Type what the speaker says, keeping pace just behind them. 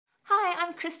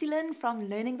Christy-Lyn from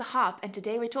Learning the Harp, and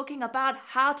today we're talking about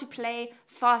how to play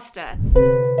faster.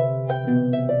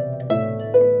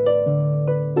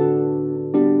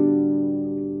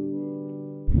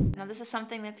 Now this is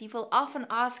something that people often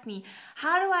ask me,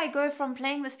 how do I go from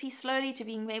playing this piece slowly to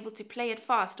being able to play it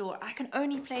fast? Or I can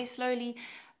only play slowly.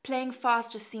 Playing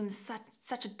fast just seems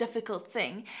such a difficult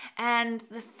thing. And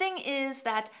the thing is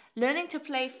that learning to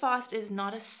play fast is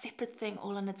not a separate thing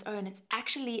all on its own. It's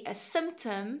actually a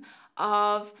symptom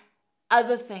of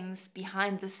other things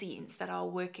behind the scenes that are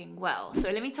working well.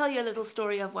 So let me tell you a little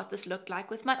story of what this looked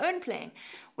like with my own playing.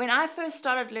 When I first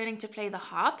started learning to play the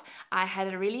harp, I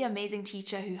had a really amazing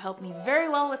teacher who helped me very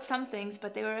well with some things,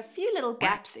 but there were a few little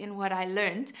gaps in what I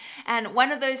learned. And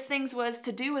one of those things was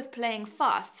to do with playing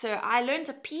fast. So I learned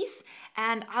a piece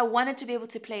and I wanted to be able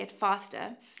to play it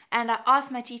faster. And I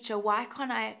asked my teacher, why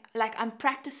can't I'm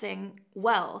practicing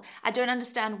well. I don't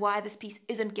understand why this piece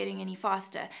isn't getting any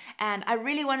faster. And I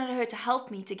really wanted her to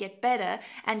help me to get better.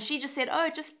 And she just said, oh,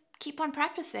 just keep on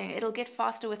practicing. It'll get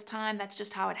faster with time. That's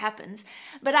just how it happens.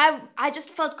 But I just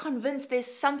felt convinced there's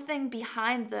something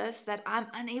behind this that I'm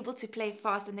unable to play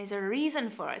fast, and there's a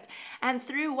reason for it. And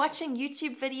through watching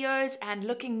YouTube videos and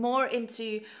looking more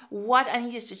into what I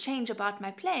needed to change about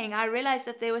my playing, I realized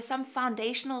that there were some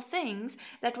foundational things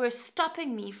that were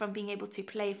stopping me from being able to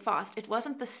play fast. It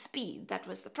wasn't the speed that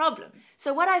was the problem.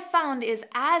 So what I found is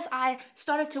as I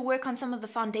started to work on some of the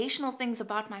foundational things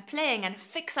about my playing and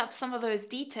fix up some of those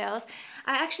details,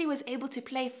 I actually was able to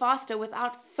play faster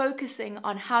without focusing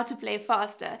on how to play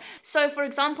faster. So for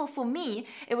example, for me,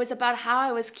 it was about how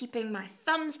I was keeping my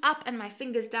thumbs up and my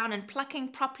fingers down and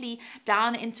plucking properly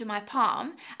down into my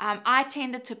palm. I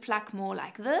tended to pluck more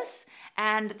like this,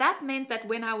 and that meant that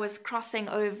when I was crossing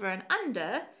over and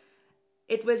under,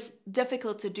 it was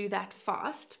difficult to do that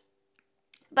fast.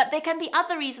 But there can be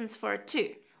other reasons for it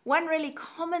too. One really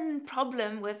common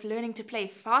problem with learning to play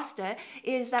faster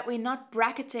is that we're not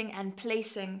bracketing and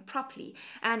placing properly.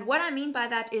 And what I mean by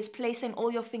that is placing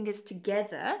all your fingers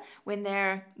together when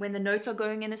the notes are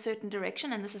going in a certain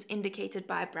direction, and this is indicated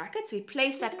by brackets. We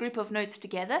place that group of notes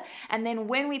together, and then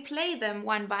when we play them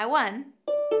one by one,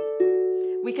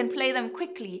 we can play them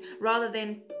quickly rather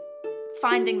than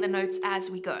finding the notes as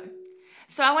we go.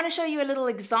 So I want to show you a little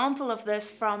example of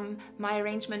this from my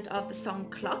arrangement of the song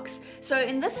Clocks. So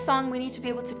in this song, we need to be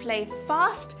able to play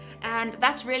fast, and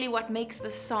that's really what makes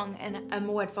this song a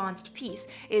more advanced piece,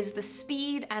 is the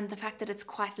speed and the fact that it's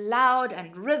quite loud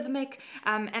and rhythmic.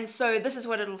 And so this is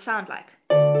what it'll sound like.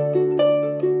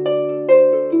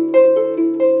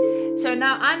 So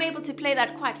now I'm able to play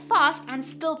that quite fast and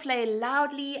still play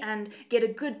loudly and get a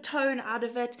good tone out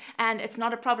of it, and it's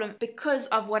not a problem because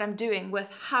of what I'm doing with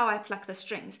how I pluck the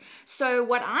strings. So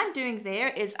what I'm doing there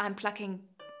is I'm plucking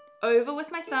over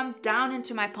with my thumb, down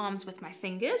into my palms with my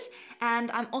fingers,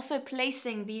 and I'm also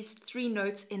placing these three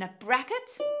notes in a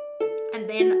bracket, and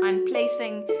then I'm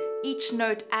placing each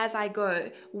note as I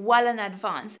go well in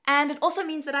advance. And it also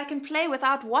means that I can play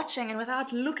without watching and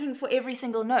without looking for every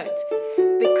single note,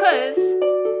 because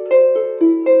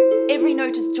every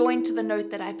note is joined to the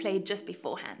note that I played just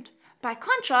beforehand. By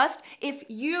contrast, if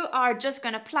you are just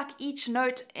going to pluck each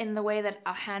note in the way that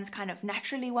our hands kind of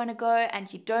naturally want to go,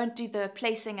 and you don't do the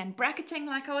placing and bracketing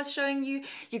like I was showing you,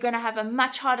 you're going to have a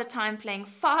much harder time playing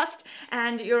fast,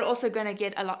 and you're also going to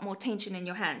get a lot more tension in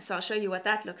your hands. So I'll show you what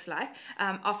that looks like.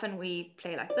 Often we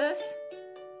play like this,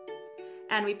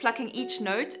 and we're plucking each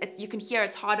note. You can hear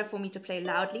it's harder for me to play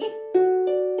loudly,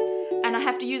 and I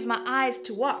have to use my eyes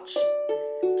to watch,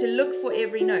 to look for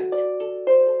every note.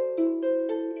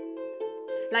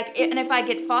 And if I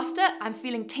get faster, I'm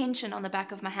feeling tension on the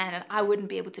back of my hand, and I wouldn't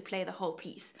be able to play the whole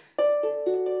piece.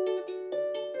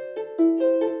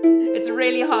 It's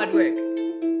really hard work.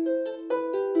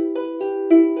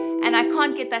 And I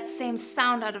can't get that same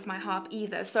sound out of my harp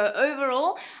either. So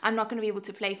overall, I'm not going to be able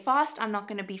to play fast, I'm not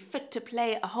going to be fit to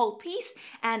play a whole piece,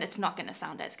 and it's not going to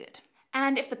sound as good.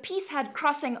 And if the piece had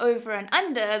crossing over and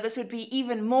under, this would be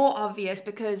even more obvious,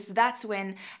 because that's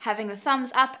when having the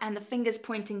thumbs up and the fingers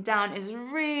pointing down is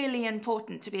really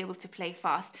important to be able to play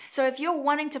fast. So if you're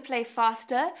wanting to play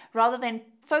faster, rather than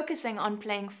focusing on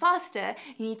playing faster,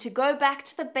 you need to go back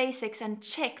to the basics and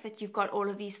check that you've got all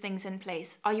of these things in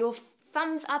place. Are your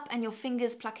thumbs up and your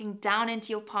fingers plucking down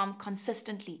into your palm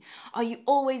consistently? Are you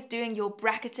always doing your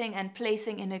bracketing and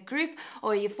placing in a group,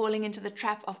 or are you falling into the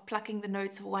trap of plucking the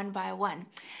notes one by one?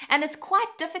 And it's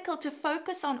quite difficult to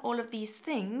focus on all of these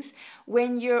things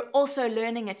when you're also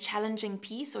learning a challenging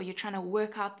piece or you're trying to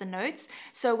work out the notes.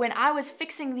 So when I was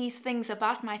fixing these things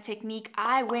about my technique,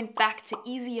 I went back to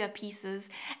easier pieces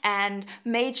and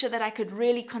made sure that I could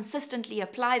really consistently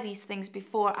apply these things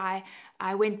before I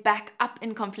I went back up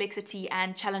in complexity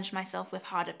and challenged myself with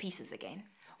harder pieces again.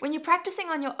 When you're practicing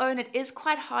on your own, it is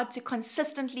quite hard to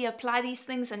consistently apply these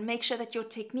things and make sure that your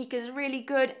technique is really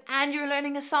good and you're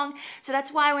learning a song. So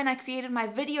that's why when I created my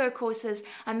video courses,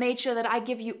 I made sure that I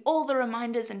give you all the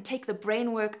reminders and take the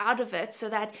brain work out of it so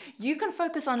that you can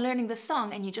focus on learning the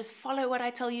song and you just follow what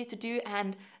I tell you to do,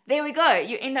 and there we go.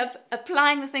 You end up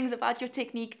applying the things about your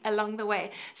technique along the way.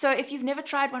 So if you've never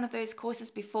tried one of those courses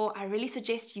before, I really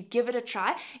suggest you give it a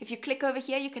try. If you click over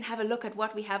here, you can have a look at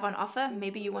what we have on offer.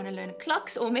 Maybe you want to learn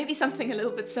clocks or maybe something a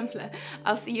little bit simpler.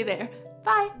 I'll see you there.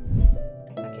 Bye.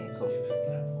 Okay, cool.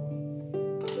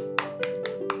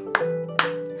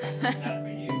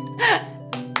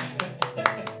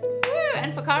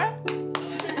 And for Cara?